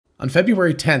On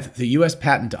February 10th, the U.S.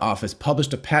 Patent Office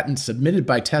published a patent submitted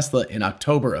by Tesla in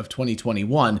October of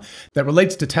 2021 that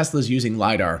relates to Tesla's using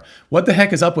Lidar. What the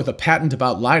heck is up with a patent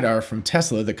about Lidar from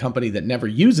Tesla, the company that never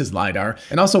uses Lidar?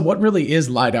 And also, what really is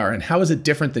Lidar and how is it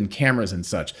different than cameras and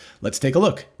such? Let's take a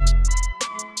look.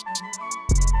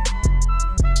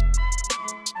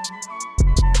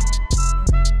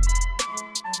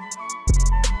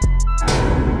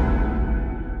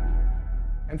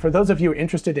 And for those of you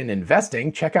interested in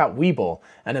investing, check out WeBull,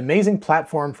 an amazing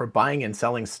platform for buying and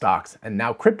selling stocks, and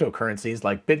now cryptocurrencies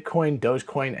like Bitcoin,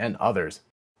 Dogecoin, and others.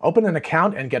 Open an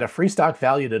account and get a free stock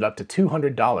valued at up to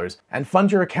 $200, and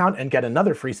fund your account and get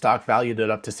another free stock valued at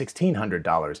up to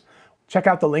 $1,600. Check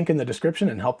out the link in the description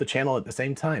and help the channel at the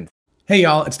same time. Hey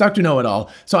y'all, it's Dr. Know-It-All.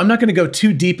 So I'm not going to go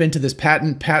too deep into this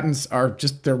patent. Patents are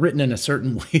just, they're written in a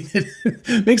certain way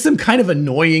that makes them kind of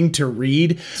annoying to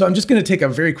read. So I'm just going to take a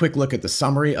very quick look at the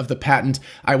summary of the patent.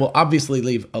 I will obviously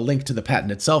leave a link to the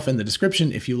patent itself in the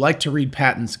description. If you like to read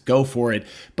patents, go for it.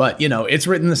 But you know, it's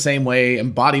written the same way,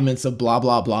 embodiments of blah,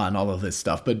 blah, blah, and all of this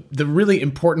stuff. But the really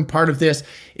important part of this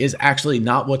is actually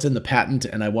not what's in the patent,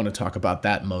 and I want to talk about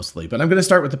that mostly. But I'm going to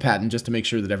start with the patent just to make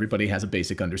sure that everybody has a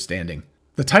basic understanding.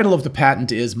 The title of the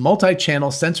patent is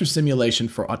Multi-Channel Sensor Simulation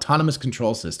for Autonomous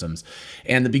Control Systems.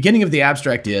 And the beginning of the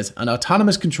abstract is, an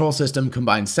autonomous control system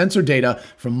combines sensor data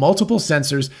from multiple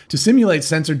sensors to simulate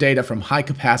sensor data from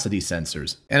high-capacity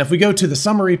sensors. And if we go to the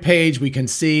summary page, we can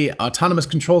see autonomous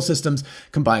control systems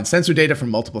combine sensor data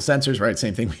from multiple sensors, right?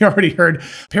 Same thing we already heard.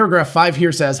 Paragraph 5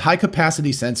 here says,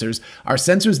 high-capacity sensors are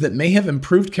sensors that may have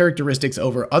improved characteristics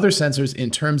over other sensors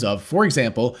in terms of, for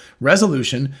example,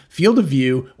 resolution, field of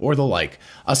view, or the like.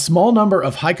 A small number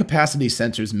of high-capacity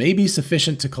sensors may be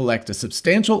sufficient to collect a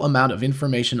substantial amount of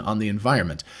information on the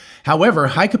environment. However,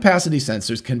 high-capacity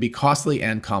sensors can be costly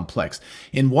and complex.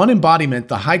 In one embodiment,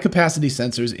 the high-capacity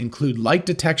sensors include light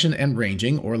detection and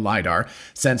ranging, or LiDAR,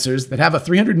 sensors that have a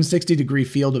 360-degree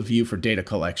field of view for data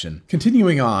collection.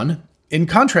 Continuing on, in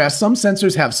contrast, some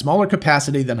sensors have smaller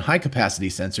capacity than high-capacity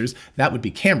sensors, that would be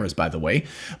cameras by the way,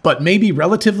 but may be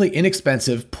relatively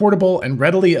inexpensive, portable, and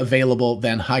readily available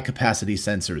than high-capacity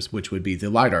sensors, which would be the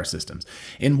LiDAR systems.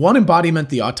 In one embodiment,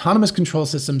 the autonomous control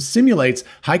system simulates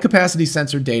high-capacity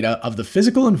sensor data of the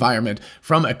physical environment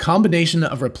from a combination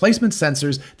of replacement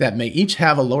sensors that may each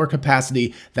have a lower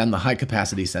capacity than the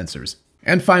high-capacity sensors.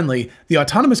 And finally, the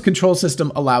autonomous control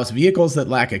system allows vehicles that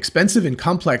lack expensive and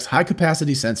complex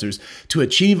high-capacity sensors to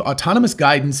achieve autonomous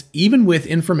guidance even with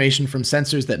information from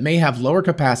sensors that may have lower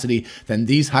capacity than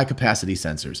these high-capacity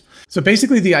sensors. So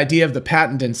basically the idea of the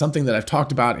patent, and something that I've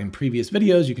talked about in previous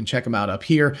videos, you can check them out up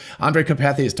here. Andre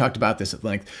Karpathy has talked about this at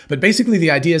length, but basically the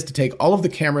idea is to take all of the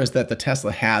cameras that the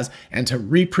Tesla has and to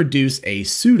reproduce a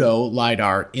pseudo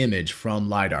LiDAR image from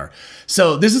LiDAR.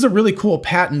 So this is a really cool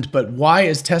patent, but why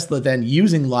is Tesla then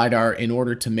using LiDAR in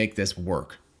order to make this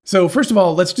work? So first of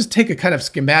all, let's just take a kind of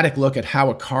schematic look at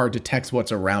how a car detects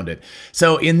what's around it.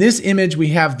 So in this image, we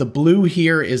have the blue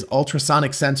here is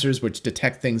ultrasonic sensors, which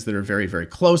detect things that are very, very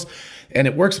close. And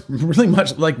it works really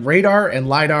much like radar and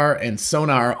LiDAR and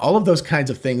sonar. All of those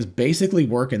kinds of things basically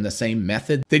work in the same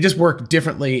method. They just work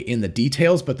differently in the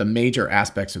details, but the major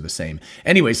aspects are the same.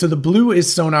 Anyway, so the blue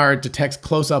is sonar, it detects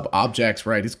close-up objects,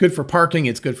 right? It's good for parking.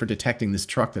 It's good for detecting this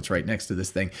truck that's right next to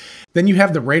this thing. Then you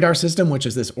have the radar system, which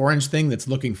is this orange thing that's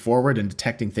looking forward and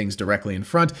detecting things directly in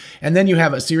front. And then you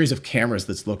have a series of cameras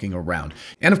that's looking around.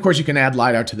 And of course, you can add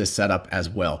LiDAR to this setup as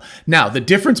well. Now, the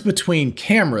difference between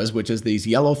cameras, which is these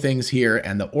yellow things here,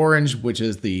 and the orange, which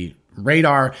is the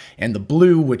radar, and the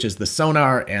blue, which is the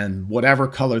sonar, and whatever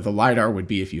color the LiDAR would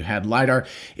be if you had LiDAR,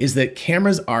 is that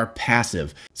cameras are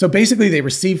passive. So basically they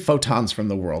receive photons from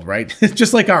the world, right?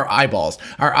 Just like our eyeballs.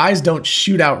 Our eyes don't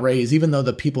shoot out rays, even though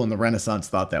the people in the Renaissance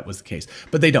thought that was the case,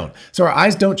 but they don't. So our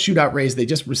eyes don't shoot out rays, they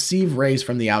just receive rays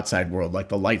from the outside world, like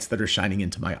the lights that are shining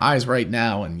into my eyes right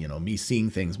now, and you know, me seeing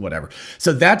things, whatever.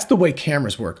 So that's the way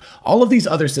cameras work. All of these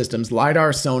other systems,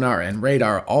 LiDAR, sonar, and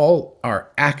radar, all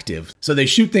are active. So they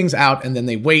shoot things out and then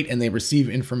they wait and they receive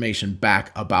information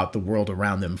back about the world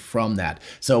around them from that.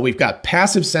 So we've got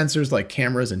passive sensors like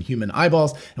cameras and human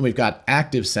eyeballs, and we've got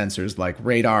active sensors like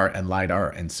radar and LiDAR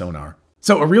and sonar.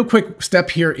 So a real quick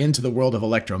step here into the world of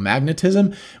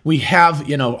electromagnetism. We have,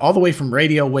 you know, all the way from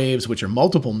radio waves, which are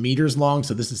multiple meters long.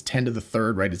 So this is 10 to the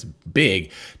third, right? It's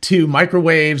big, to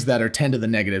microwaves that are 10 to the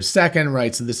negative second,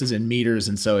 right? So this is in meters.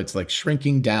 And so it's like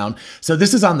shrinking down. So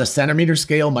this is on the centimeter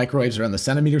scale. Microwaves are on the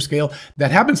centimeter scale. That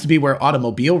happens to be where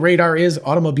automobile radar is.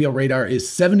 Automobile radar is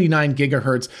 79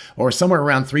 gigahertz or somewhere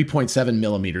around 3.7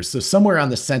 millimeters. So somewhere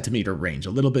on the centimeter range,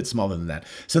 a little bit smaller than that.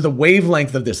 So the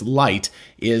wavelength of this light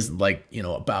is like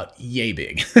about yay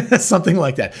big, something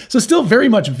like that. So still very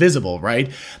much visible,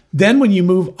 right? Then when you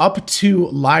move up to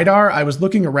Lidar, I was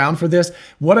looking around for this.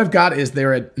 What I've got is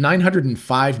they're at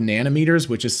 905 nanometers,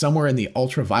 which is somewhere in the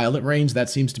ultraviolet range. That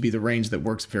seems to be the range that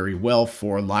works very well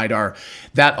for Lidar.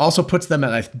 That also puts them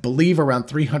at, I believe, around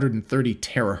 330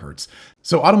 terahertz.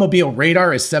 So automobile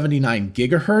radar is 79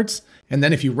 gigahertz. And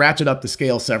then if you ratchet up the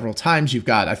scale several times, you've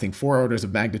got, I think, 4 orders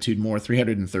of magnitude more,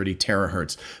 330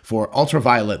 terahertz for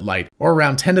ultraviolet light, or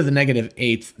around 10 to the negative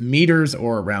 8th meters,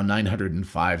 or around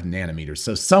 905 nanometers.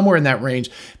 So somewhere in that range.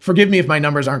 Forgive me if my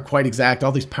numbers aren't quite exact.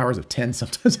 All these powers of 10,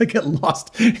 sometimes I get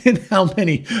lost in how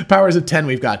many powers of 10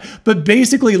 we've got. But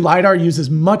basically, Lidar uses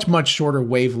much, much shorter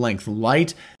wavelength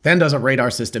light than does a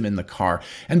radar system in the car.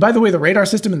 And by the way, the radar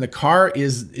system in the car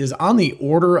is on the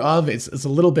order of, it's a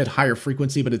little bit higher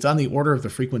frequency, but it's on the order of the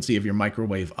frequency of your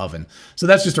microwave oven. So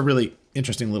that's just a really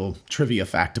interesting little trivia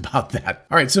fact about that.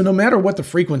 All right, so no matter what the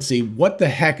frequency, what the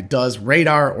heck does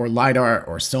radar or Lidar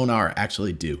or sonar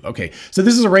actually do? Okay, so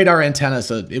this is a radar antenna,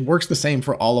 so it works the same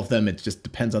for all of them. It just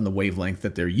depends on the wavelength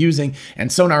that they're using.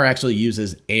 And sonar actually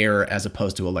uses air as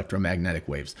opposed to electromagnetic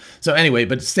waves. So anyway,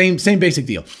 but same basic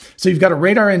deal. So you've got a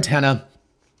radar antenna.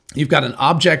 You've got an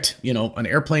object, an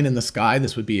airplane in the sky.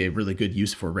 This would be a really good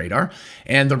use for radar.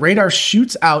 And the radar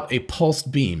shoots out a pulsed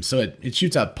beam. So it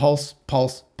shoots out pulse,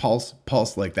 pulse, pulse,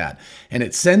 pulse like that. And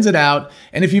it sends it out.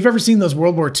 And if you've ever seen those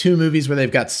World War II movies where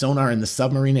they've got sonar in the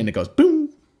submarine and it goes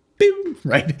boom, boom,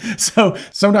 right? So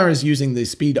sonar is using the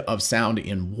speed of sound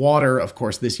in water. Of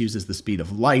course, this uses the speed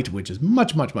of light, which is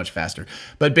much, much, much faster.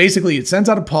 But basically it sends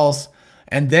out a pulse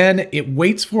and then it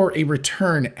waits for a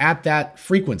return at that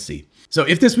frequency. So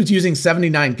if this was using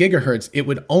 79 gigahertz, it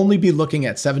would only be looking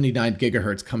at 79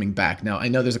 gigahertz coming back. Now, I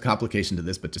know there's a complication to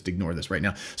this, but just ignore this right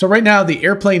now. So right now, the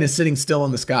airplane is sitting still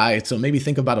in the sky. So maybe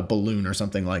think about a balloon or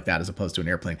something like that as opposed to an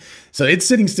airplane. So it's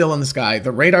sitting still in the sky.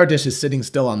 The radar dish is sitting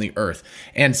still on the Earth.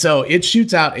 And so it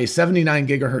shoots out a 79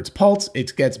 gigahertz pulse.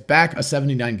 It gets back a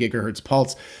 79 gigahertz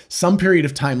pulse some period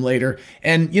of time later.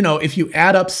 And, if you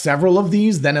add up several of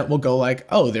these, then it will go like,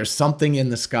 oh, there's something in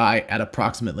the sky at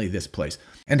approximately this place.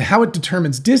 And how it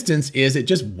determines distance is it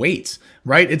just waits,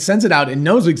 right? It sends it out. It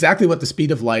knows exactly what the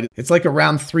speed of light. It's like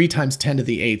around 3 times 10 to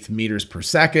the 8th meters per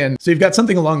second. So you've got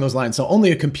something along those lines. So only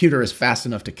a computer is fast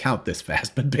enough to count this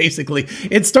fast. But basically,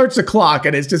 it starts a clock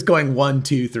and it's just going 1,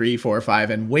 2, 3, 4, 5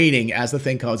 and waiting as the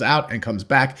thing goes out and comes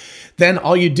back. Then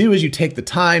all you do is you take the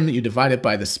time, you divide it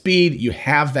by the speed. You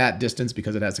have that distance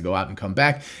because it has to go out and come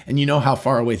back. And you know how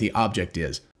far away the object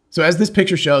is. So as this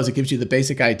picture shows, it gives you the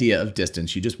basic idea of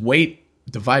distance. You just wait,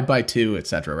 divide by 2,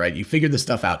 etc., right? You figure this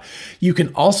stuff out. You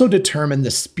can also determine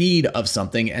the speed of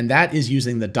something, and that is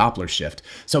using the Doppler shift.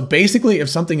 So basically, if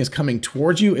something is coming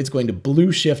towards you, it's going to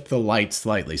blue shift the light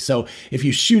slightly. So if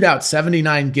you shoot out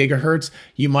 79 gigahertz,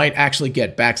 you might actually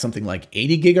get back something like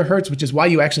 80 gigahertz, which is why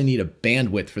you actually need a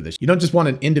bandwidth for this. You don't just want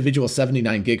an individual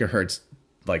 79 gigahertz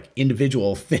like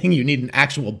individual thing. You need an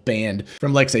actual band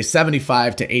from like say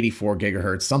 75 to 84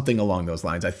 gigahertz, something along those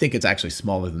lines. I think it's actually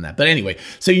smaller than that. But anyway,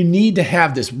 so you need to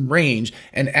have this range.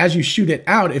 And as you shoot it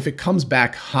out, if it comes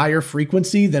back higher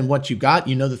frequency than what you got,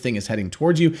 you know the thing is heading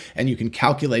towards you and you can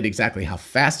calculate exactly how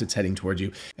fast it's heading towards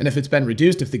you. And if it's been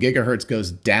reduced, if the gigahertz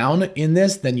goes down in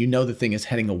this, then you know the thing is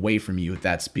heading away from you at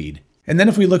that speed. And then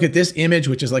if we look at this image,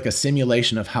 which is like a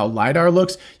simulation of how Lidar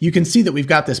looks, you can see that we've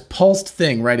got this pulsed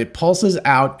thing, right? It pulses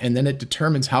out and then it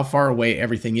determines how far away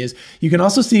everything is. You can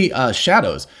also see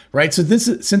shadows, right? So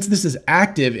since this is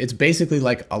active, it's basically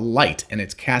like a light and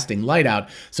it's casting light out.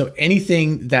 So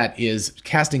anything that is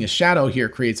casting a shadow here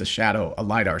creates a shadow, a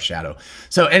Lidar shadow.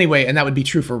 So anyway, and that would be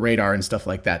true for radar and stuff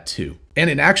like that too. And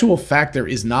in actual fact, there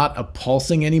is not a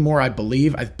pulsing anymore, I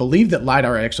believe. I believe that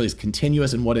Lidar actually is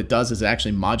continuous, and what it does is it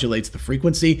actually modulates the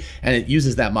frequency, and it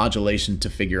uses that modulation to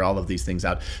figure all of these things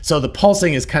out. So the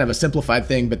pulsing is kind of a simplified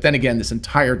thing, but then again, this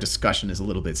entire discussion is a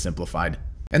little bit simplified.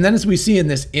 And then as we see in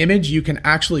this image, you can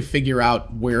actually figure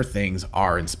out where things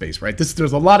are in space, right?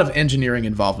 There's a lot of engineering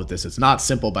involved with this. It's not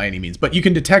simple by any means, but you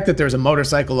can detect that there's a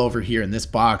motorcycle over here in this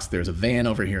box. There's a van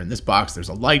over here in this box. There's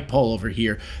a light pole over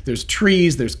here. There's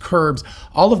trees, there's curbs.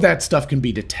 All of that stuff can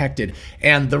be detected.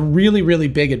 And the really, really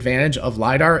big advantage of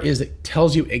Lidar is it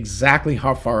tells you exactly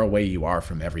how far away you are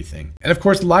from everything. And of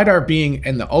course, Lidar being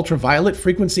in the ultraviolet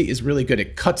frequency is really good.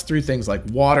 It cuts through things like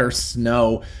water,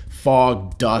 snow,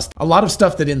 fog, dust, a lot of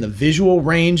stuff that in the visual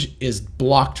range is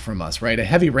blocked from us, right? A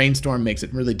heavy rainstorm makes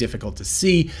it really difficult to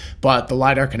see, but the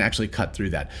Lidar can actually cut through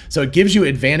that. So it gives you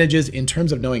advantages in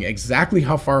terms of knowing exactly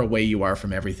how far away you are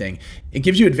from everything. It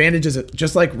gives you advantages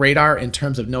just like radar in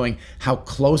terms of knowing how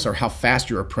close or how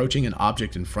fast you're approaching an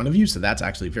object in front of you. So that's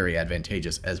actually very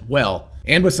advantageous as well.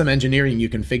 And with some engineering, you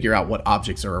can figure out what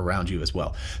objects are around you as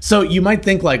well. So you might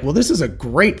think like, well, this is a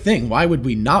great thing. Why would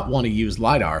we not want to use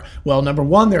LiDAR? Well, number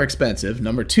one, they're expensive.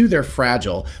 Number two, they're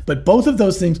fragile. But both of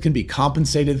those things can be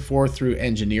compensated for through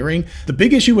engineering. The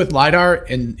big issue with LiDAR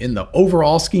in the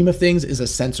overall scheme of things is a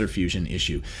sensor fusion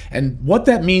issue. And what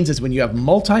that means is when you have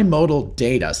multimodal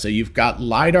data, so you've got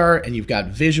LiDAR and you've got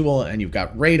visual and you've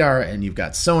got radar and you've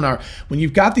got sonar, when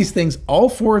you've got these things, all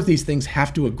four of these things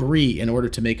have to agree in order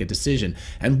to make a decision.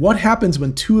 And what happens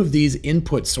when two of these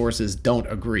input sources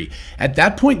don't agree? At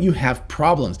that point, you have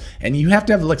problems, and you have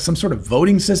to have like some sort of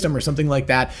voting system or something like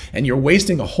that, and you're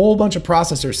wasting a whole bunch of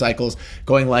processor cycles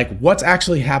going like, what's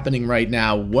actually happening right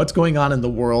now? What's going on in the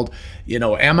world? You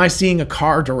know, am I seeing a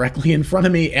car directly in front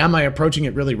of me? Am I approaching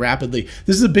it really rapidly?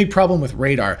 This is a big problem with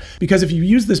radar, because if you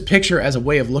use this picture as a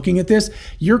way of looking at this,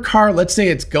 your car, let's say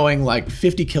it's going like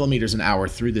 50 kilometers an hour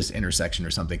through this intersection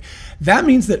or something. That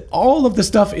means that all of the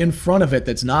stuff in front of it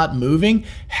that's not moving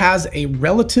has a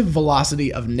relative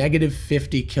velocity of negative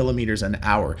 50 kilometers an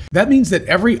hour. That means that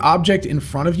every object in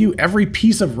front of you, every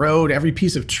piece of road, every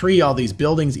piece of tree, all these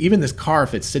buildings, even this car,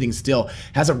 if it's sitting still,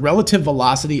 has a relative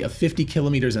velocity of 50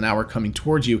 kilometers an hour coming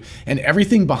towards you, and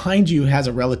everything behind you has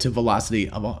a relative velocity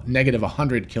of a negative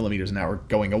 100 kilometers an hour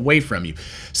going away from you.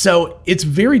 So it's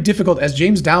very difficult, as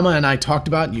James Dauma and I talked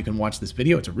about, and you can watch this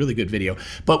video, it's a really good video.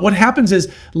 But what happens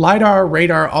is LiDAR,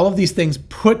 radar, all of these things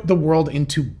put the world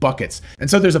into buckets. And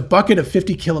so there's a bucket of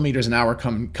 50 kilometers an hour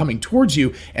coming towards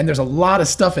you, and there's a lot of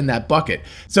stuff in that bucket.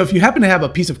 So if you happen to have a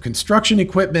piece of construction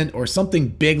equipment or something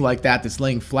big like that that's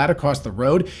laying flat across the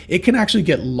road, it can actually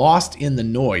get lost in the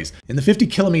noise, in the 50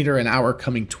 kilometer an hour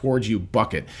coming towards you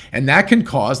bucket. And that can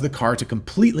cause the car to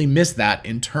completely miss that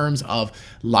in terms of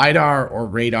LiDAR or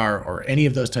radar or any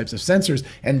of those types of sensors.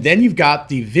 And then you've got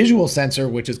the visual sensor,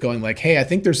 which is going like, hey, I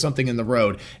think there's something in the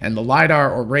road. And the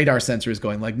LiDAR or radar sensor is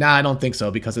going like, nah, I don't think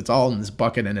so, because it's all in this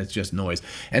bucket and it's just noise.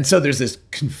 And so there's this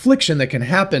confliction that can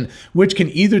happen, which can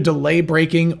either delay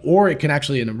braking or it can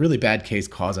actually, in a really bad case,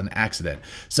 cause an accident.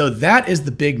 So that is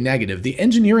the big negative. The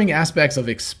engineering aspects of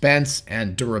expense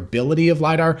and durability of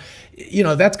LiDAR, you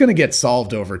know, that's going to get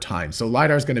solved over time. So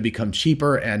LiDAR is going to become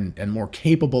cheaper and more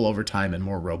capable over time and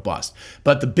more robust.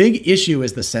 But the big issue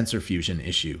is the sensor fusion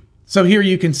issue. So here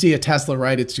you can see a Tesla,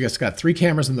 right? It's just got 3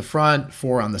 cameras in the front,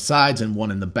 4 on the sides, and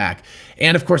 1 in the back.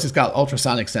 And of course, it's got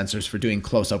ultrasonic sensors for doing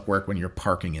close-up work when you're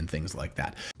parking and things like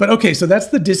that. But okay, so that's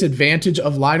the disadvantage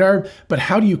of LiDAR, but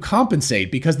how do you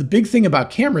compensate? Because the big thing about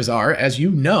cameras are, as you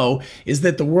know, is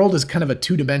that the world is kind of a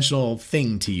two-dimensional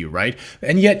thing to you, right?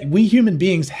 And yet we human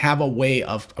beings have a way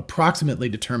of approximately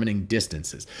determining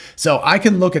distances. So I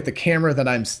can look at the camera that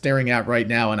I'm staring at right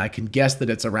now, and I can guess that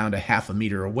it's around a half a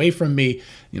meter away from me,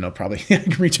 you know, probably I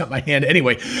can reach out my hand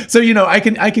anyway. So, you know, I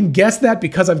can guess that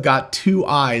because I've got 2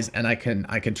 eyes, and I can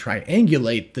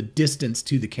triangulate the distance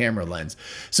to the camera lens.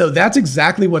 So that's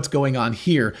exactly what's going on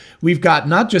here. We've got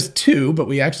not just 2, but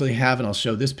we actually have, and I'll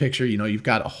show this picture, you know, you've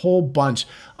got a whole bunch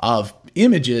of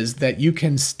images that you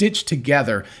can stitch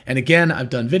together. And again, I've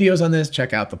done videos on this.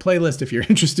 Check out the playlist if you're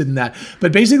interested in that.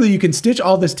 But basically you can stitch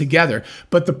all this together.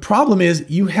 But the problem is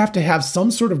you have to have some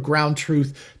sort of ground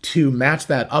truth to match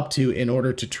that up to in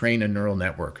order to train a neural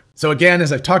network. So again,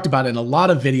 as I've talked about in a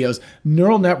lot of videos,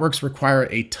 neural networks require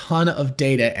a ton of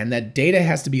data, and that data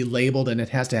has to be labeled and it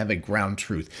has to have a ground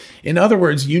truth. In other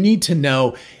words, you need to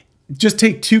know, just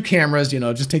take 2 cameras, you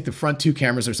know, just take the front 2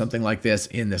 cameras or something like this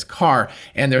in this car,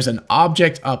 and there's an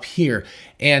object up here.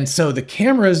 And so the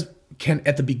cameras can,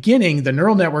 at the beginning, the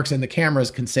neural networks in the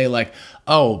cameras can say like,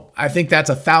 oh, I think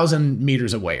that's 1,000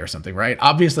 meters away or something, right?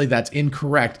 Obviously that's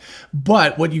incorrect.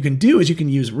 But what you can do is you can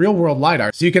use real world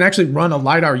LiDAR. So you can actually run a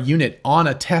LiDAR unit on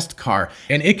a test car,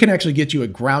 and it can actually get you a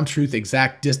ground truth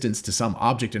exact distance to some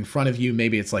object in front of you.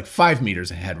 Maybe it's like 5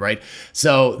 meters ahead, right?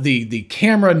 So the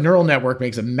camera neural network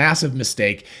makes a massive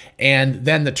mistake, and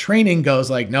then the training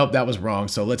goes like, nope, that was wrong.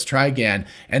 So let's try again.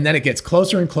 And then it gets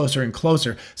closer and closer and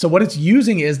closer. So what it's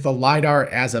using is the LiDAR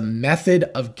as a method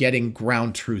of getting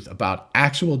ground truth about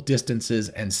actual distances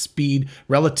and speed,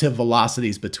 relative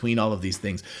velocities between all of these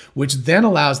things, which then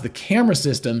allows the camera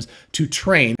systems to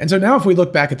train. And so now if we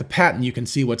look back at the patent, you can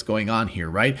see what's going on here,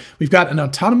 right? We've got an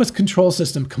autonomous control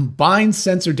system, combines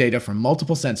sensor data from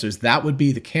multiple sensors. That would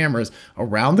be the cameras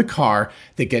around the car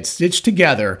that get stitched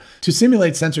together to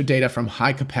simulate sensor data from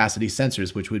high capacity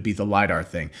sensors, which would be the LiDAR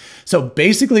thing. So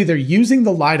basically they're using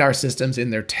the LiDAR systems in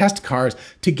their test cars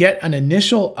to get an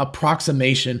initial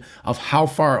approximation of how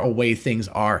far away things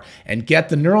are, and get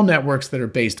the neural networks that are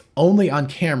based only on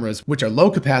cameras, which are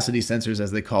low capacity sensors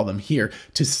as they call them here,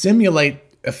 to simulate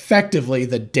effectively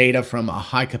the data from a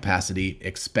high capacity,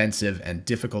 expensive, and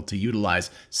difficult to utilize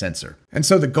sensor. And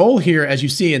so the goal here, as you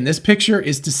see in this picture,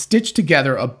 is to stitch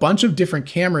together a bunch of different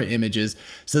camera images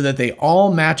so that they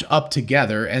all match up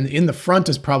together. And in the front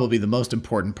is probably the most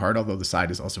important part, although the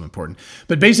side is also important.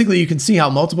 But basically you can see how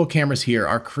multiple cameras here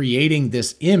are creating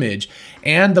this image,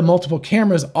 and the multiple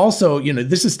cameras also,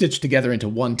 this is stitched together into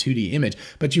one 2D image,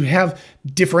 but you have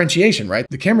differentiation, right?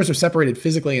 The cameras are separated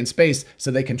physically in space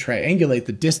so they can triangulate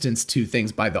the distance to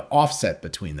things by the offset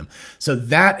between them. So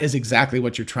that is exactly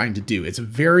what you're trying to do. It's a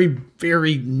very,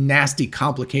 very nasty,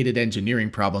 complicated engineering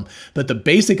problem. But the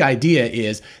basic idea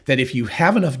is that if you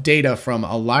have enough data from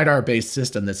a LiDAR-based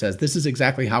system that says this is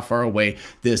exactly how far away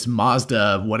this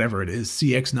Mazda, whatever it is,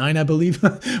 CX-9, I believe,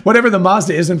 whatever the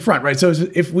Mazda is in front, right? So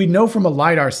if we know from a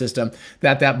LiDAR system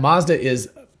that that Mazda is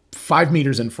 5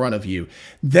 meters in front of you,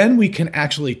 then we can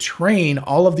actually train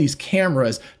all of these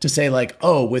cameras to say like,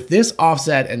 oh, with this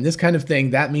offset and this kind of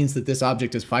thing, that means that this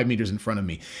object is 5 meters in front of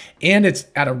me. And it's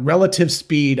at a relative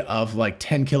speed of like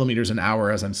 10 kilometers an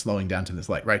hour as I'm slowing down to this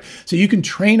light, right? So you can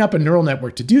train up a neural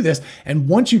network to do this. And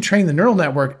once you train the neural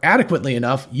network adequately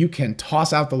enough, you can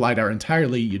toss out the LiDAR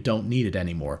entirely. You don't need it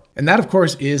anymore. And that, of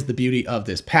course, is the beauty of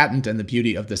this patent and the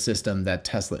beauty of the system that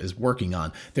Tesla is working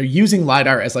on. They're using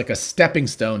LiDAR as like a stepping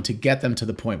stone to get them to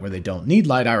the point where they don't need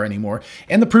LiDAR anymore.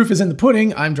 And the proof is in the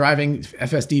pudding. I'm driving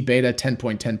FSD beta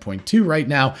 10.10.2 right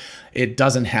now. It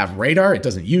doesn't have radar. It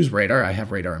doesn't use radar. I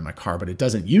have radar in my car, but it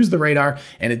doesn't use the radar,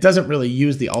 and it doesn't really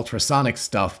use the ultrasonic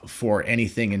stuff for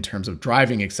anything in terms of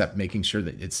driving, except making sure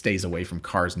that it stays away from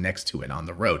cars next to it on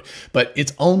the road. But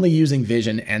it's only using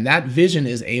vision, and that vision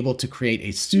is able to create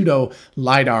a pseudo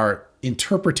LiDAR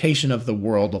interpretation of the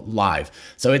world live.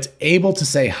 So it's able to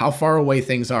say how far away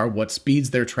things are, what speeds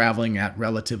they're traveling at,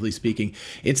 relatively speaking.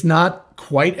 It's not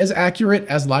quite as accurate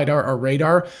as LiDAR or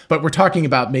radar, but we're talking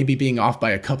about maybe being off by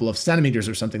a couple of centimeters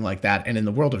or something like that. And in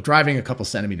the world of driving, a couple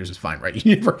centimeters is fine, right?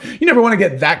 You never want to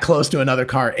get that close to another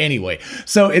car anyway.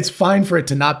 So it's fine for it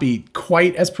to not be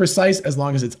quite as precise. As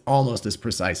long as it's almost as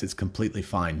precise, it's completely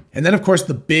fine. And then of course,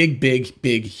 the big,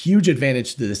 huge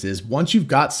advantage to this is once you've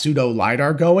got pseudo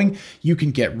LiDAR going, you can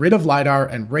get rid of LiDAR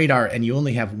and radar, and you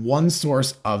only have one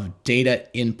source of data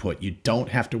input. You don't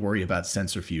have to worry about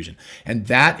sensor fusion. And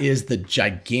that is the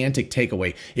gigantic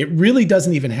takeaway. It really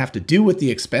doesn't even have to do with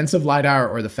the expense of LiDAR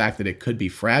or the fact that it could be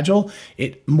fragile.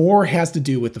 It more has to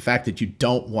do with the fact that you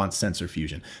don't want sensor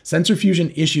fusion. Sensor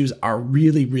fusion issues are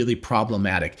really, really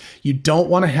problematic. You don't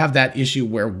want to have that issue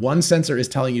where one sensor is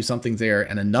telling you something's there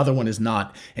and another one is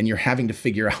not, and you're having to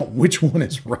figure out which one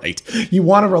is right. You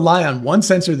want to rely on one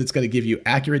sensor that's going to give you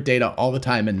accurate data all the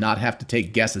time and not have to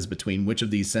take guesses between which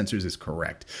of these sensors is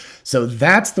correct. So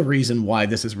that's the reason why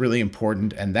this is really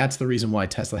important, and that's the reason why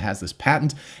Tesla has this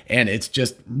patent, and it's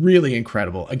just really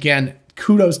incredible. Again,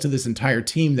 kudos to this entire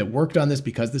team that worked on this,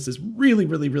 because this is really,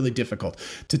 really, really difficult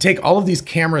to take all of these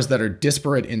cameras that are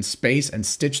disparate in space and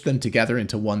stitch them together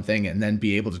into one thing and then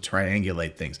be able to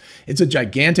triangulate things. It's a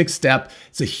gigantic step.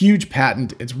 It's a huge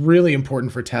patent. It's really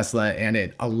important for Tesla, and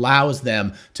it allows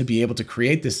them to be able to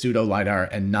create this pseudo LiDAR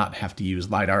and not have to use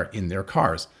LiDAR in their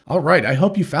cars. All right, I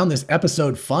hope you found this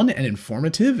episode fun and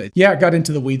informative. Yeah, it got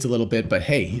into the weeds a little bit, but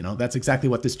hey, that's exactly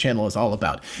what this channel is all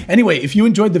about. Anyway, if you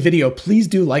enjoyed the video, please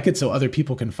do like it so other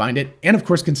people can find it. And of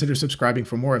course, consider subscribing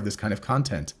for more of this kind of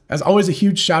content. As always, a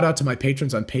huge shout out to my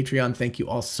patrons on Patreon. Thank you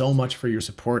all so much for your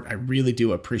support. I really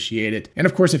do appreciate it. And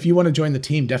of course, if you want to join the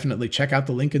team, definitely check out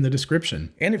the link in the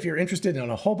description. And if you're interested in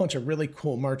a whole bunch of really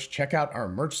cool merch, check out our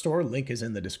merch store. Link is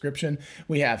in the description.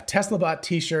 We have TeslaBot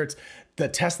t-shirts, the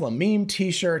Tesla meme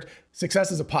t-shirt,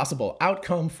 Success is a Possible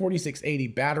Outcome, 4680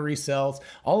 battery cells.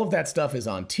 All of that stuff is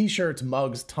on t-shirts,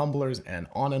 mugs, tumblers, and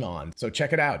on. So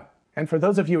check it out. And for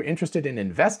those of you interested in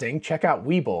investing, check out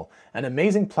WeBull, an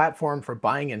amazing platform for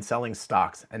buying and selling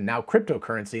stocks, and now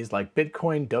cryptocurrencies like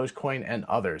Bitcoin, Dogecoin, and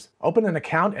others. Open an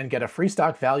account and get a free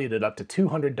stock valued at up to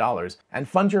 $200, and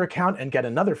fund your account and get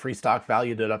another free stock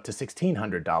valued at up to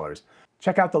 $1,600.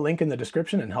 Check out the link in the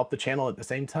description and help the channel at the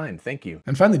same time. Thank you.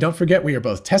 And finally, don't forget we are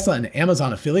both Tesla and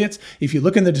Amazon affiliates. If you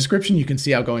look in the description, you can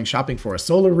see how going shopping for a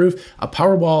solar roof, a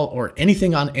Powerball, or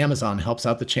anything on Amazon helps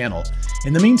out the channel.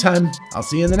 In the meantime, I'll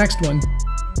see you in the next one.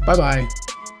 Bye-bye.